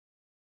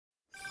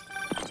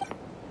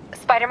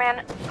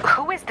Spider-Man,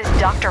 who is this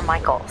Dr.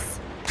 Michaels?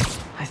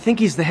 I think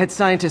he's the head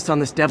scientist on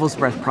this Devil's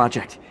Breath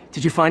project.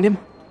 Did you find him?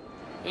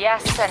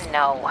 Yes and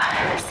no.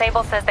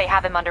 Sable says they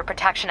have him under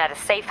protection at a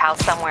safe house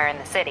somewhere in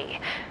the city,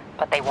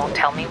 but they won't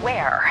tell me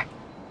where.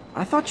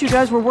 I thought you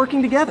guys were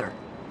working together.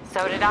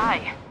 So did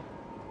I.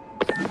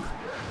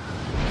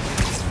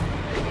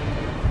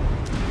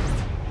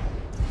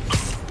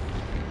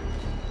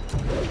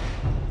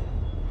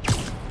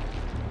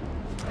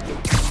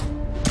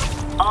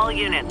 All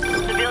units,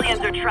 civilians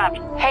are trapped.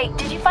 Hey,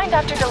 did you find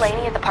Dr.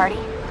 Delaney at the party?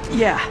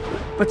 Yeah,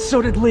 but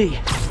so did Lee.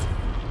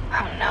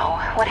 Oh no,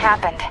 what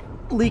happened?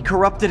 Lee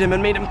corrupted him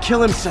and made him kill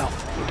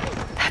himself.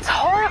 That's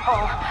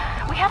horrible.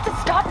 We have to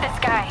stop this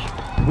guy.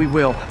 We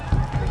will.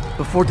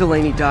 Before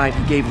Delaney died,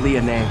 he gave Lee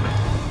a name.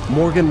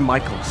 Morgan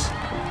Michaels.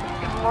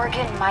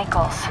 Morgan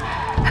Michaels.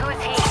 Who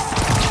is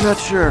he? Not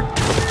sure.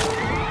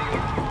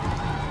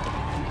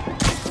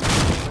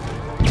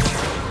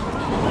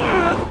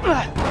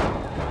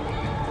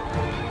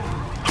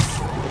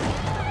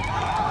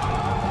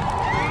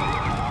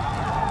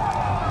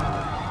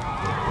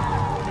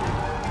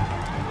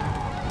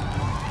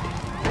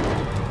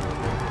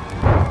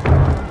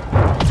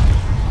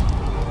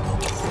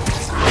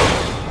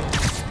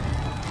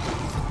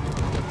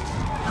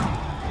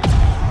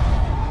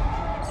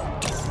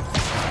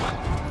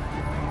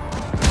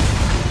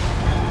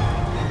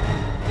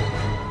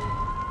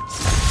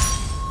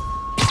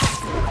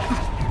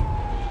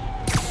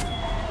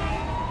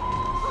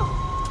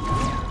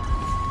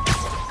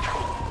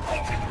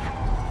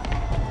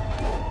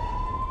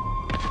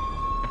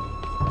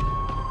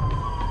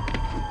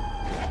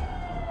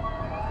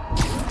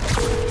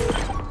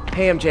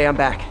 Hey MJ, I'm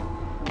back.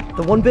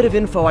 The one bit of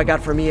info I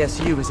got from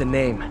ESU is a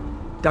name.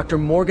 Dr.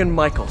 Morgan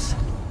Michaels.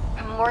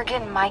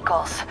 Morgan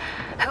Michaels.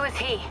 Who is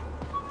he?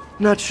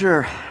 Not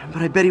sure,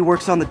 but I bet he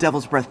works on the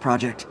Devil's Breath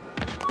project.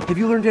 Have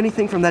you learned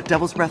anything from that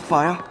Devil's Breath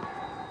file?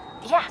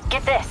 Yeah,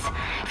 get this.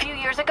 A few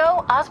years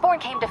ago, Osborn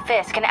came to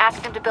Fisk and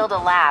asked him to build a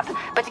lab,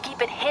 but to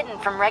keep it hidden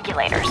from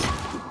regulators.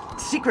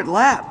 Secret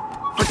lab?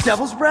 For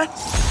Devil's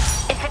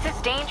Breath? If it's as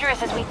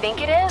dangerous as we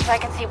think it is, I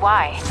can see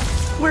why.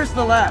 Where's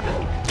the lab?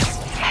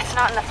 It's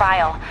not in the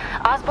file.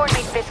 Osborn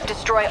made Fisk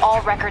destroy all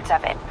records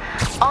of it.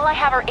 All I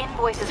have are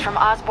invoices from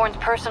Osborn's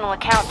personal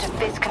account to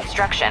Fisk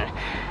Construction.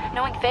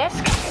 Knowing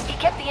Fisk, he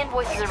kept the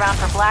invoices around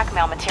for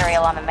blackmail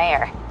material on the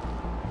mayor.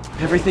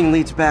 Everything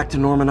leads back to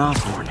Norman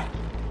Osborn.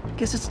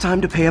 Guess it's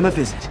time to pay him a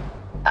visit.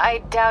 I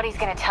doubt he's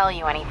gonna tell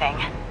you anything.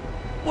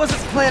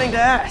 Wasn't planning to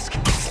ask.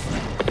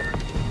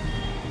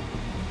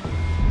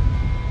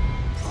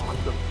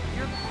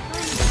 You're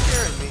really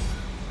scaring me.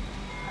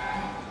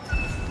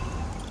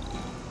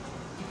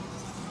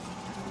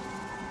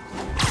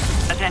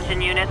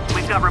 Attention units,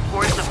 we've got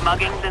reports of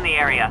muggings in the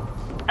area.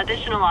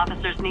 Additional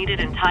officers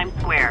needed in Times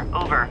Square.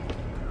 Over.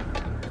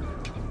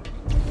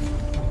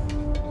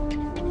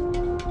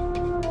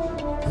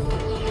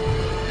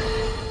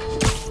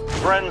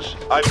 Friends,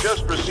 I've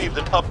just received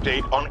an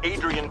update on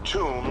Adrian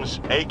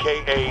Toombs,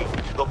 aka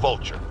the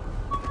Vulture.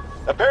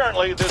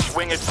 Apparently, this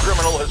winged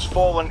criminal has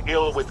fallen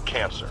ill with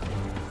cancer,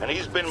 and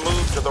he's been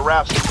moved to the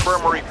Raft's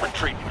infirmary for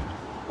treatment,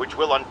 which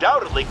will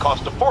undoubtedly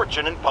cost a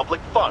fortune in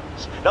public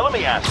funds. Now let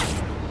me ask you,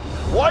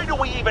 why do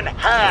we even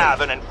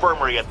have an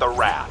infirmary at the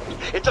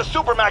Raft? It's a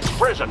supermax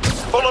prison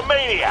full of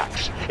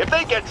maniacs. If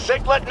they get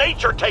sick, let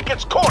nature take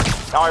its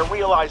course. Now I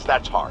realize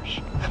that's harsh,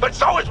 but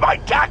so is my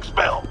tax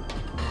bill.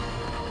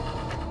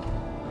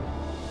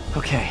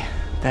 Okay,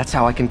 that's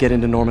how I can get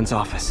into Norman's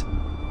office.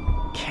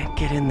 Can't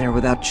get in there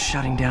without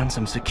shutting down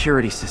some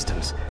security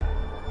systems.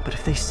 But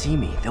if they see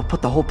me, they'll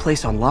put the whole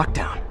place on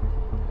lockdown.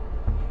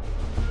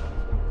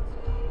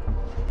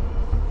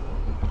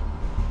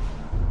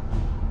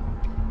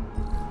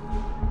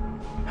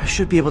 I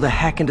should be able to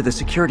hack into the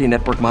security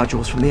network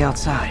modules from the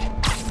outside.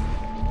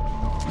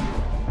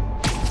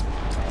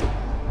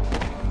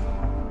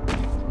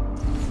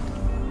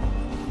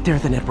 There are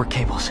the network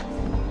cables.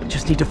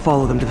 Just need to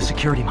follow them to the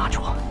security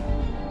module.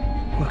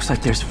 Looks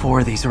like there's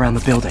 4 of these around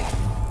the building.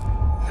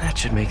 That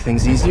should make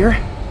things easier.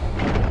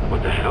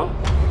 What the hell?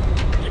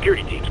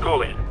 Security teams,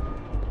 call in.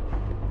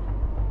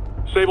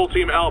 Sable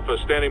Team Alpha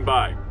standing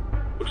by.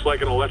 Looks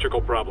like an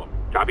electrical problem.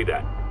 Copy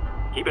that.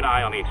 Keep an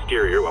eye on the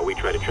exterior while we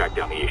try to track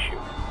down the issue.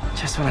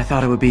 Just when I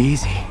thought it would be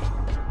easy.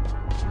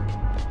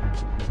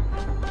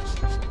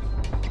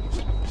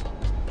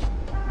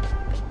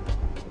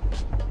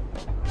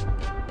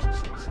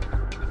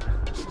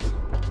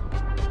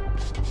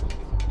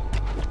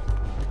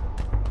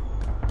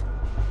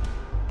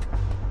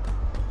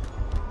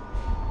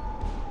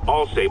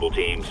 All Sable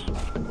teams.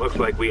 Looks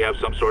like we have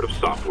some sort of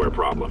software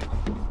problem.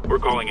 We're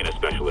calling in a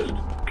specialist.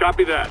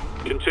 Copy that.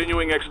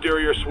 Continuing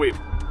exterior sweep.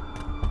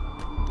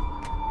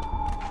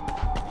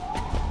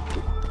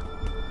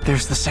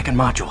 There's the second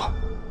module.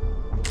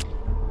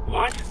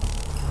 What?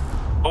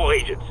 All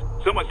agents,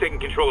 someone's taking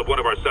control of one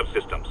of our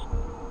subsystems.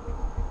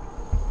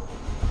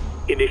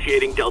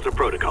 Initiating Delta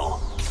Protocol.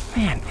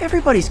 Man,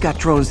 everybody's got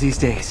drones these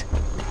days.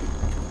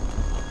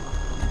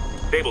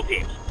 Sable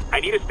teams, I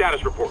need a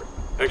status report.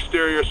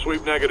 Exterior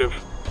sweep negative.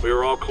 We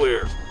are all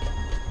clear.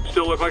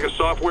 Still look like a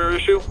software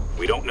issue?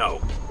 We don't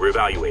know. We're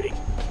evaluating.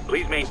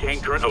 Please maintain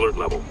current alert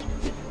level.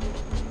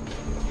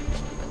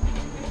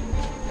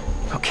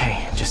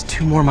 Okay, just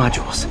 2 more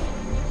modules.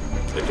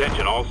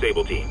 Attention all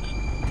Sable teams.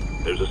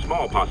 There's a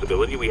small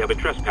possibility we have a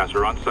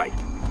trespasser on site.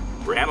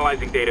 We're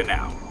analyzing data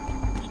now.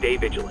 Stay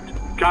vigilant.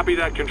 Copy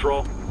that,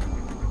 Control.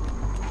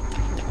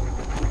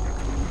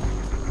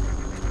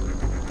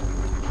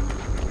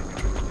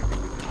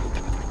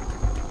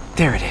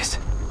 There it is.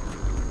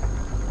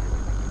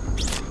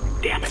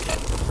 Damn it.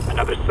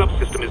 Another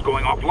subsystem is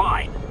going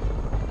offline.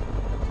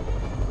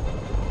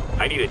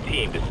 I need a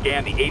team to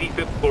scan the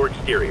 85th floor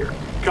exterior.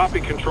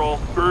 Copy, Control.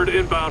 Bird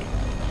inbound.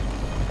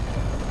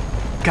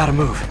 Gotta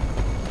move.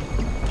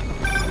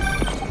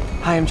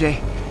 Hi,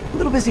 MJ. A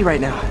little busy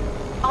right now.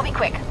 I'll be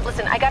quick.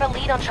 Listen, I got a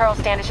lead on Charles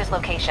Standish's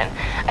location.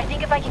 I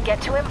think if I can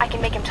get to him, I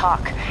can make him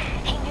talk.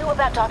 He knew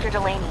about Dr.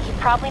 Delaney. He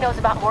probably knows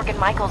about Morgan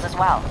Michaels as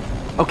well.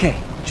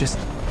 Okay, just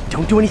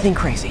don't do anything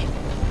crazy.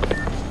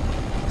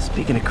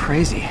 Speaking of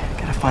crazy,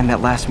 gotta find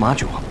that last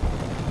module.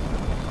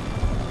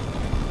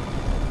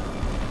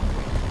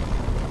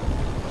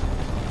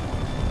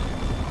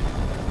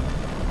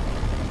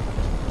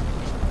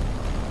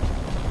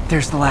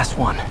 There's the last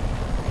one.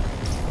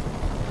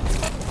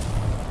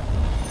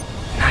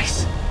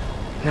 Nice.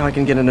 Now I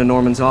can get into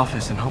Norman's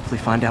office and hopefully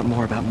find out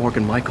more about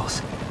Morgan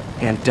Michaels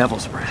and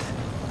Devil's Breath.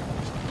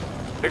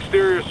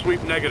 Exterior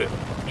sweep negative.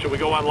 Should we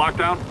go on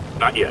lockdown?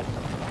 Not yet.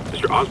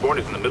 Mr. Osborn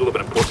is in the middle of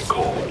an important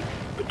call,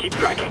 but keep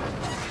tracking.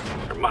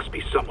 There must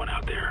be someone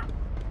out there.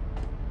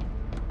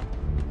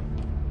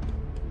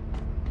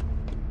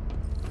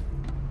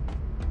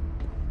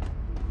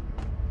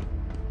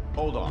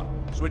 Hold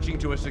on. Switching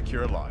to a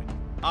secure line.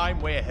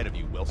 I'm way ahead of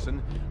you,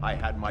 Wilson. I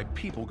had my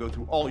people go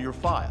through all your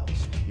files.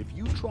 If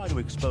you try to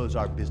expose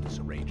our business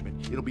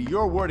arrangement, it'll be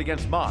your word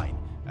against mine.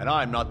 And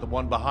I'm not the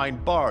one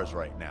behind bars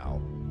right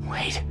now.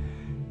 Wait,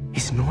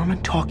 is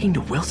Norman talking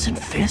to Wilson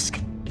Fisk?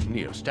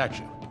 Neo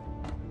statue.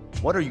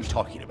 What are you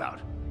talking about?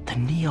 The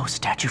Neo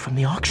statue from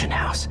the auction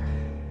house.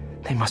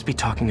 They must be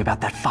talking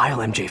about that file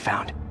MJ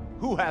found.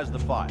 Who has the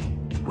file?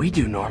 We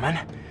do, Norman.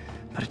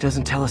 But it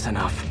doesn't tell us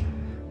enough.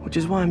 Which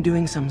is why I'm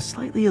doing some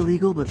slightly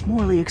illegal but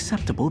morally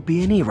acceptable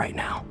B&E right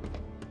now.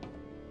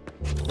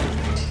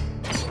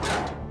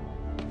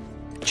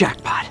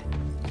 Jackpot.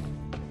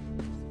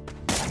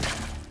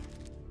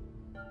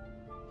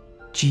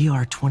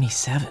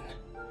 GR27.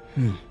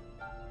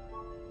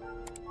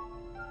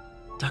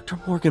 Dr.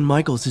 Morgan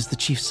Michaels is the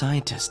chief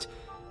scientist,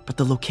 but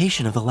the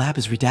location of the lab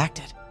is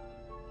redacted.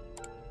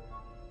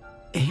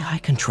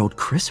 AI-controlled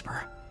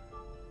CRISPR.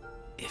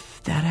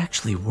 If that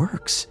actually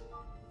works,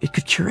 it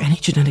could cure any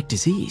genetic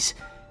disease.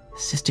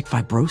 Cystic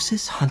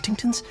fibrosis,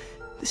 Huntington's.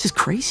 This is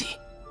crazy.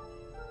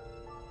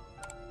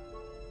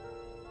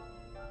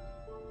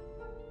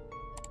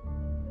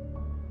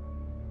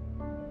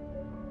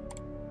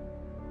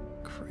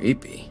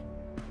 Creepy.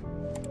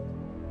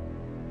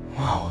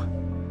 Whoa.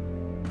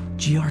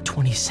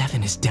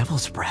 GR27 is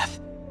Devil's Breath.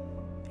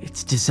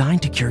 It's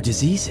designed to cure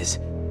diseases,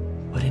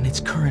 but in its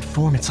current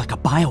form, it's like a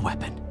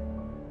bioweapon.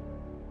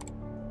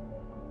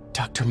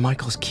 Dr.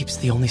 Michaels keeps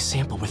the only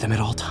sample with him at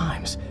all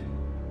times.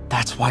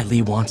 That's why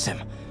Lee wants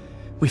him.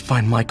 We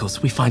find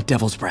Michaels, we find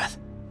Devil's Breath.